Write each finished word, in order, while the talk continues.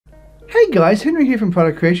Hey guys, Henry here from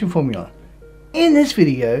Product Creation Formula. In this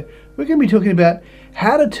video, we're going to be talking about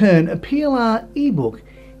how to turn a Plr ebook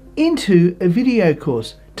into a video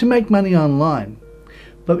course to make money online.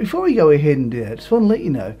 But before we go ahead and do that, I just want to let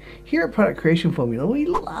you know, here at Product Creation Formula, we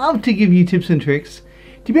love to give you tips and tricks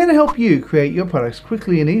to be able to help you create your products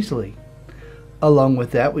quickly and easily. Along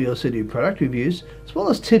with that, we also do product reviews, as well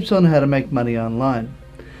as tips on how to make money online.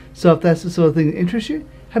 So if that's the sort of thing that interests you,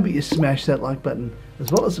 how about you smash that like button, as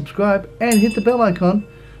well as subscribe and hit the bell icon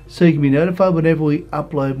so you can be notified whenever we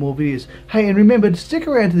upload more videos. Hey, and remember to stick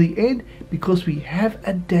around to the end because we have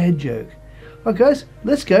a dad joke. Alright guys,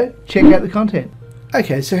 let's go check out the content.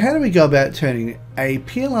 Okay, so how do we go about turning a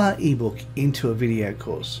Plr ebook into a video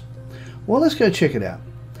course? Well, let's go check it out.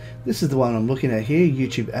 This is the one I'm looking at here,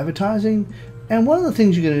 YouTube advertising, and one of the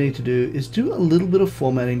things you're going to need to do is do a little bit of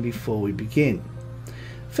formatting before we begin.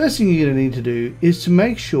 First thing you're going to need to do is to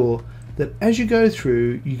make sure that as you go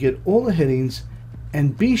through, you get all the headings,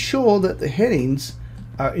 and be sure that the headings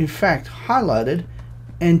are in fact highlighted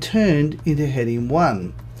and turned into heading 1.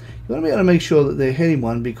 You want to be able to make sure that they're heading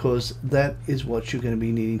 1 because that is what you're going to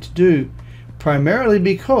be needing to do, primarily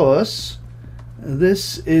because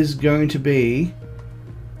this is going to be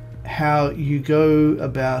how you go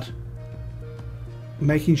about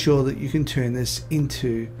making sure that you can turn this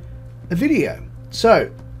into a video.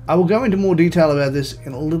 So I will go into more detail about this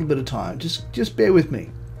in a little bit of time. Just bear with me.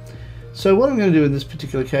 So what I'm going to do in this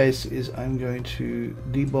particular case is I'm going to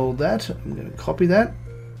debold that. I'm going to copy that,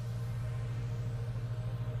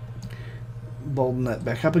 bolden that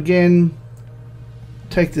back up again,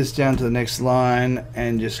 take this down to the next line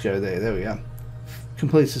and just go there. There we go.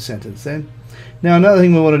 Completes the sentence then. Now another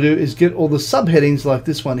thing we want to do is get all the subheadings like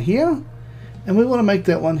this one here, and we want to make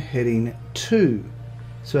that one heading 2.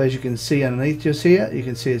 So as you can see underneath just here, you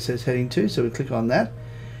can see it says heading 2, so we click on that.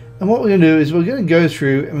 And what we're going to do is we're going to go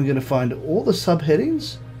through and we're going to find all the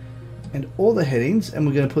subheadings and all the headings, and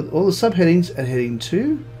we're going to put all the subheadings at heading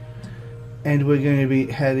 2, and we're going to be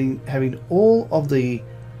having all of the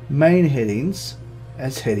main headings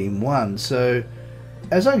as heading 1. So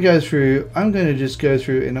as I go through, I'm going to just go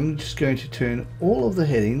through and I'm just going to turn all of the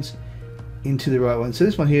headings into the right one. So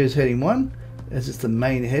this one here is heading 1, as it's the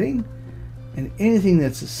main heading, and anything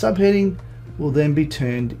that's a subheading will then be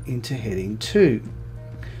turned into heading 2.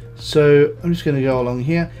 So I'm just going to go along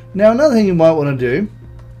here. Now another thing you might want to do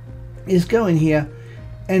is go in here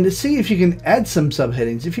and to see if you can add some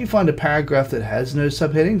subheadings. If you find a paragraph that has no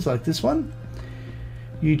subheadings like this one,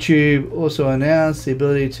 YouTube also announced the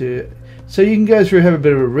ability to, so you can go through, have a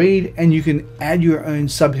bit of a read, and you can add your own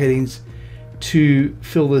subheadings to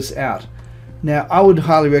fill this out. Now I would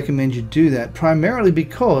highly recommend you do that, primarily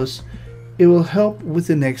because it will help with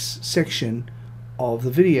the next section of the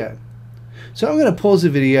video. So I'm going to pause the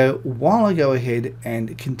video while I go ahead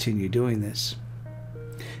and continue doing this.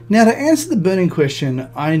 Now to answer the burning question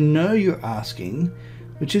I know you're asking,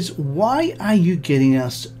 which is why are you getting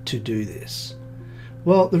us to do this?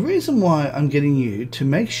 Well, the reason why I'm getting you to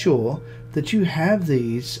make sure that you have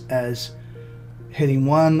these as heading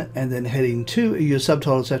 1 and then heading 2, your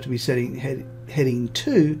subtitles have to be heading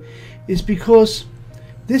 2, is because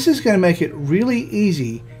this is going to make it really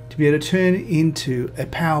easy to be able to turn into a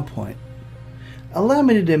PowerPoint. Allow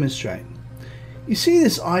me to demonstrate. You see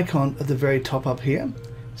this icon at the very top up here?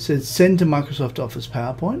 It says send to Microsoft Office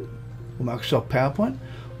PowerPoint or Microsoft PowerPoint.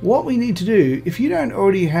 What we need to do, if you don't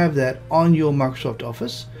already have that on your Microsoft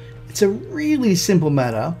Office, it's a really simple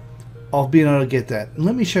matter of being able to get that. And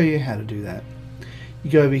let me show you how to do that.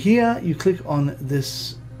 You go over here, you click on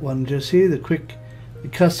this one just here, the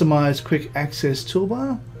customize quick access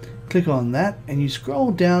toolbar. Click on that and you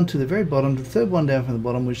scroll down to the very bottom, the third one down from the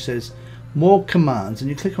bottom, which says more commands, and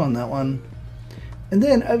you click on that one. And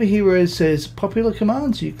then over here where it says popular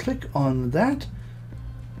commands, you click on that,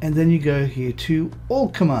 and then you go here to all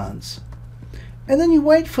commands, and then you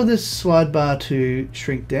wait for this slide bar to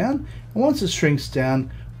shrink down, and once it shrinks down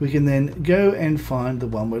we can then go and find the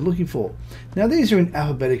one we're looking for. Now these are in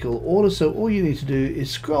alphabetical order, so all you need to do is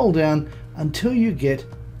scroll down until you get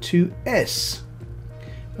to S,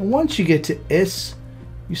 and once you get to S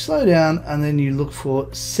you slow down and then you look for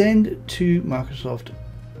send to Microsoft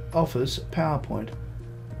Office PowerPoint.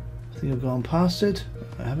 I think I've gone past it.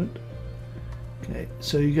 I haven't. Okay,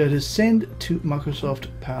 so you go to send to Microsoft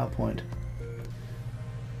PowerPoint.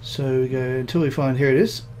 So we go until we find, here it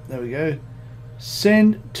is. There we go.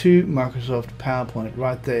 Send to Microsoft PowerPoint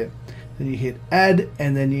right there. Then you hit add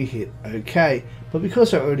and then you hit OK. But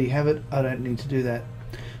because I already have it, I don't need to do that.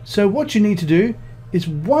 So what you need to do is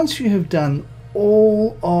once you have done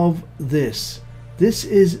all of this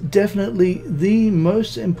is definitely the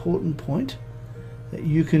most important point that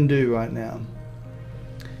you can do right now.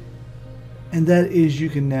 And that is, you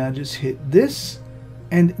can now just hit this,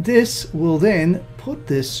 and this will then put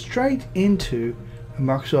this straight into a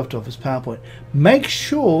Microsoft Office PowerPoint. Make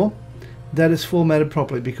sure that it's formatted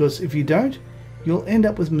properly, because if you don't, you'll end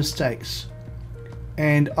up with mistakes.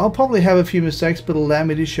 And I'll probably have a few mistakes, but allow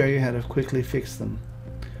me to show you how to quickly fix them.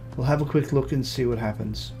 We'll have a quick look and see what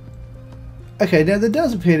happens. Okay, now there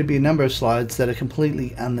does appear to be a number of slides that are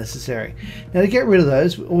completely unnecessary. Now to get rid of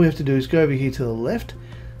those, all we have to do is go over here to the left.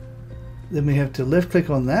 Then we have to left click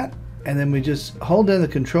on that, and then we just hold down the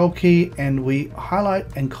control key and we highlight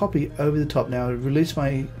and copy over the top. Now I release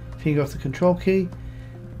my finger off the control key,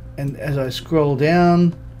 and as I scroll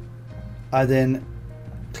down, I then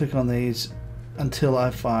click on these until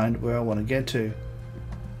I find where I want to get to.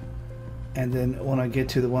 And then when I get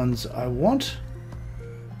to the ones I want,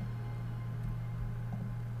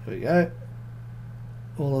 there we go,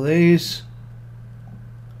 all of these,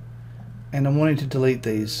 and I'm wanting to delete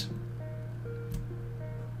these.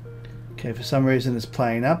 Okay, for some reason it's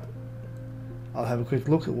playing up. I'll have a quick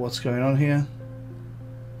look at what's going on here.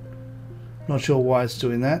 Not sure why it's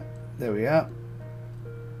doing that. There we are.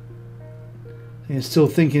 And it's still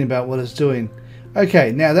thinking about what it's doing.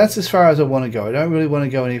 Okay, now that's as far as I want to go. I don't really want to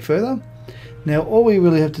go any further. Now all we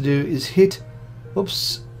really have to do is hit,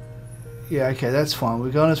 oops, yeah, okay, that's fine.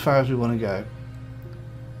 We've gone as far as we want to go.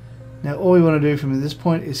 Now all we want to do from this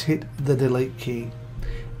point is hit the delete key.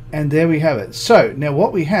 And there we have it. So now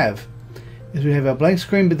what we have is we have our blank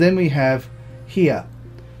screen, but then we have here,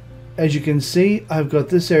 as you can see, I've got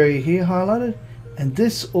this area here highlighted, and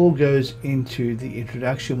this all goes into the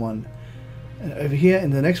introduction one. And over here in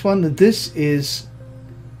the next one, this is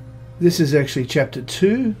actually chapter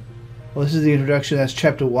 2. Well, this is the introduction. That's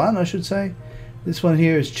chapter 1, I should say. This one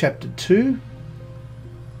here is chapter 2,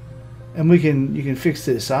 and you can fix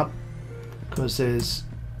this up, because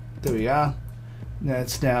there we are. Now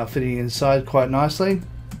it's now fitting inside quite nicely.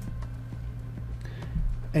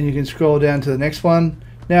 And you can scroll down to the next one.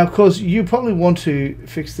 Now of course you probably want to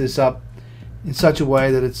fix this up in such a way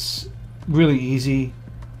that it's really easy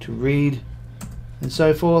to read and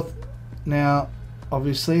so forth. Now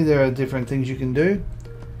obviously there are different things you can do.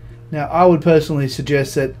 Now I would personally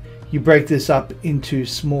suggest that you break this up into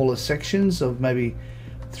smaller sections of maybe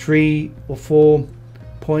 3 or 4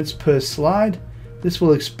 points per slide. This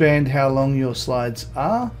will expand how long your slides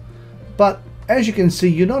are, but as you can see,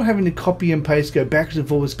 you're not having to copy and paste, go backwards and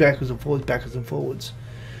forwards, backwards and forwards, backwards and forwards.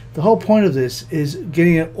 The whole point of this is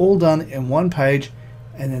getting it all done in one page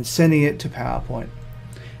and then sending it to PowerPoint.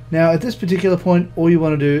 Now at this particular point, all you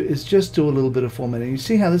want to do is just do a little bit of formatting. You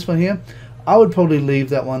see how this one here, I would probably leave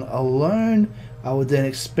that one alone. I would then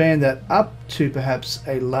expand that up to perhaps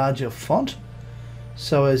a larger font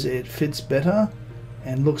so as it fits better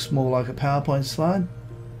and looks more like a PowerPoint slide.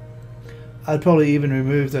 I'd probably even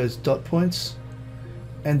remove those dot points,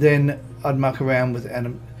 and then I'd muck around with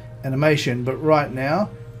animation, but right now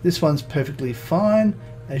this one's perfectly fine.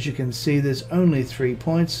 As you can see, there's only 3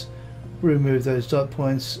 points. We'll remove those dot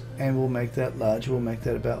points and we'll make that larger. We'll make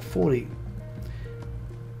that about 40,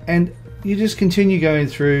 and you just continue going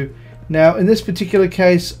through. Now in this particular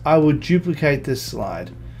case, I would duplicate this slide.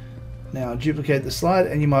 Now duplicate the slide,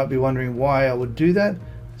 and you might be wondering why I would do that.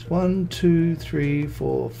 It's 1, 2, 3,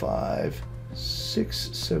 4, 5, 6,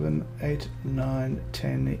 7, 8, 9,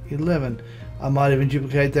 10, 11. I might even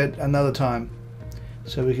duplicate that another time,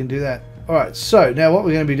 so we can do that. Alright, so now what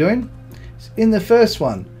we're going to be doing is in the first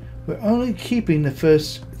one, we're only keeping the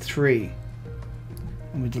first 3,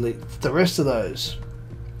 and we delete the rest of those.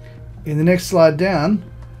 In the next slide down,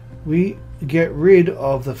 we get rid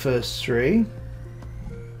of the first 3,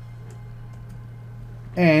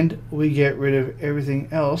 and we get rid of everything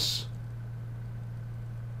else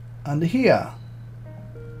under here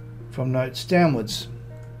from notes downwards.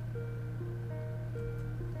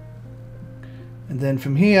 And then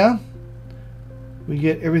from here we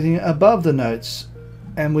get everything above the notes,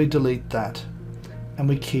 and we delete that, and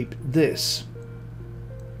we keep this.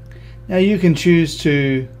 Now you can choose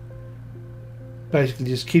to basically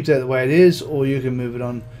just keep that the way it is, or you can move it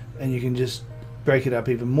on and you can just break it up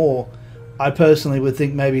even more. I personally would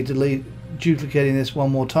think maybe duplicating this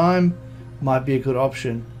one more time might be a good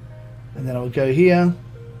option. And then I would go here,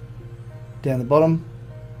 down the bottom.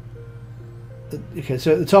 Okay,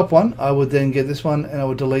 so at the top one, I would then get this one and I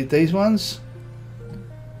would delete these ones.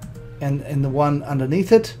 And in the one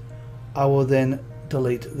underneath it, I will then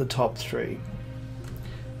delete the top 3.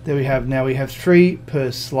 There we have, now we have 3 per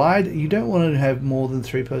slide. You don't want to have more than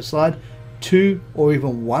 3 per slide. 2 or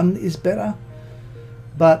even 1 is better.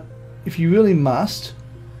 But if you really must,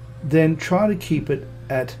 then try to keep it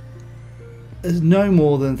at there's no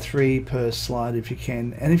more than 3 per slide if you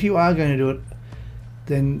can. And if you are going to do it,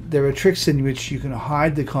 then there are tricks in which you can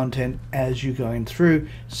hide the content as you're going through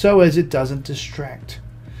so as it doesn't distract.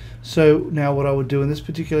 So now what I would do in this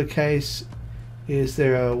particular case is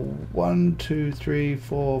there are 1, 2, 3,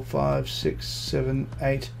 4, 5, 6, 7,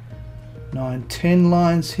 8, 9, 10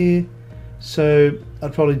 lines here. So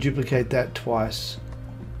I'd probably duplicate that twice.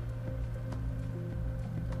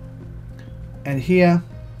 And here,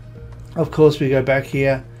 of course, we go back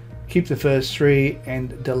here, keep the first 3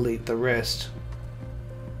 and delete the rest.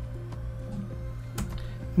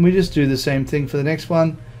 And we just do the same thing for the next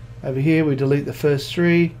one. Over here we delete the first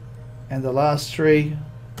 3 and the last 3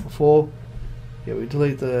 or 4. Yeah, we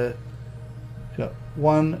delete the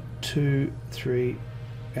 1, 2, 3,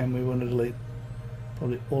 and we want to delete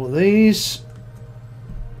probably all of these.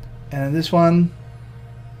 And in this one,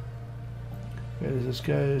 where does this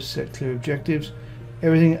go? Set clear objectives.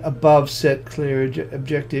 Everything above set clear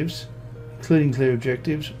objectives, including clear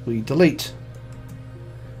objectives, we delete.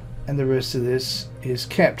 And the rest of this is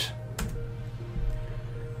kept.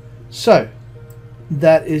 So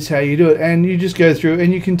that is how you do it, and you just go through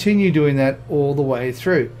and you continue doing that all the way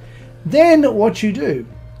through. Then what you do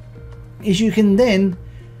is you can then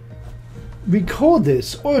record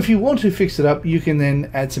this, or if you want to fix it up, you can then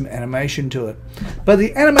add some animation to it. But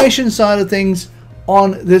the animation side of things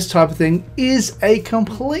on this type of thing is a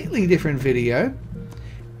completely different video,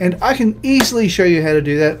 and I can easily show you how to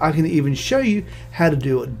do that. I can even show you how to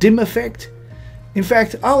do a dim effect. In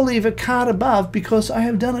fact, I'll leave a card above because I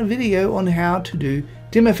have done a video on how to do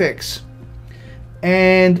dim effects,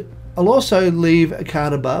 and I'll also leave a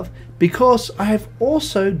card above because I have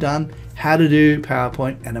also done how to do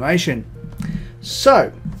PowerPoint animation.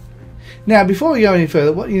 So now before we go any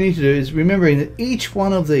further, what you need to do is remembering that each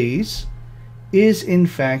one of these is in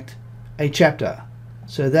fact a chapter.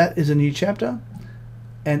 So that is a new chapter,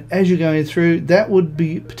 and as you're going through, that would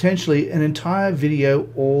be potentially an entire video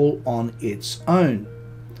all on its own.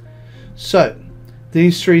 So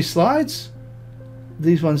these 3 slides,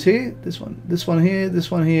 these ones here, this one here, this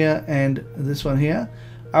one here, and this one here,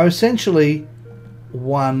 are essentially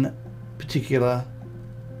one particular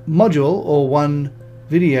module or one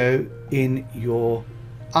video in your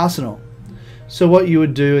arsenal. So what you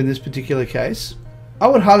would do in this particular case, I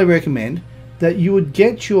would highly recommend that you would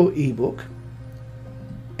get your ebook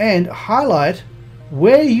and highlight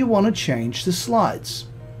where you want to change the slides.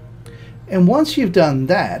 And once you've done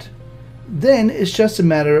that, then it's just a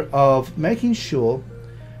matter of making sure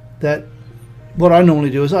that what I normally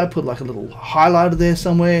do is I put like a little highlighter there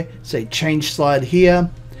somewhere, say change slide here,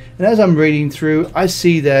 and as I'm reading through I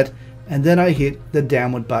see that, and then I hit the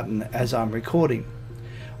downward button as I'm recording.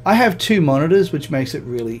 I have 2 monitors, which makes it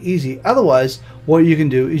really easy. Otherwise, what you can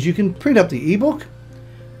do is you can print up the ebook,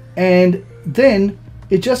 and then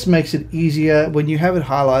it just makes it easier when you have it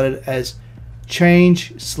highlighted as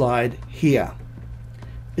change slide here.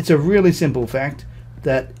 It's a really simple fact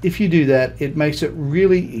that if you do that, it makes it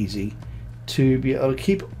really easy to be able to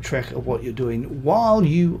keep track of what you're doing while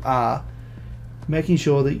you are making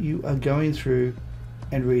sure that you are going through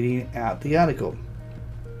and reading out the article.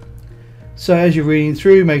 So as you're reading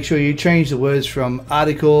through, make sure you change the words from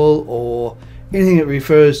article or anything that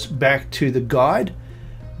refers back to the guide.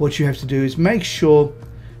 What you have to do is make sure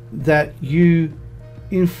that you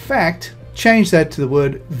in fact change that to the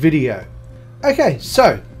word video. Okay,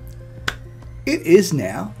 so it is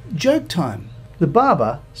now joke time. The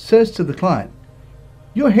barber says to the client,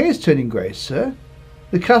 "Your hair's turning grey, sir."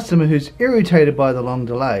 The customer, who's irritated by the long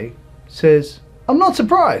delay, says, "I'm not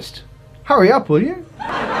surprised. Hurry up, will you?"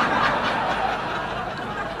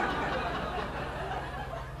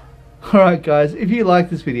 Alright guys, if you like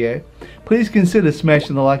this video, please consider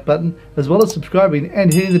smashing the like button as well as subscribing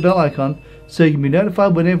and hitting the bell icon so you can be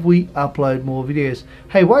notified whenever we upload more videos.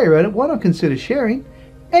 Hey, while you're at it, why not consider sharing,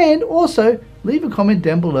 and also leave a comment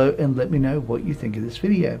down below and let me know what you think of this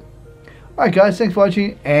video. Alright guys, thanks for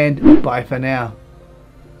watching and bye for now.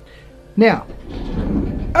 Now,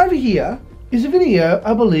 over here is a video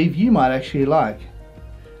I believe you might actually like,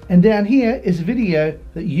 and down here is a video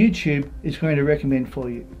that YouTube is going to recommend for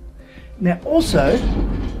you. Now also,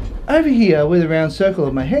 over here where the round circle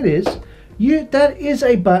of my head is, that is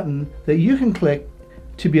a button that you can click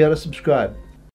to be able to subscribe.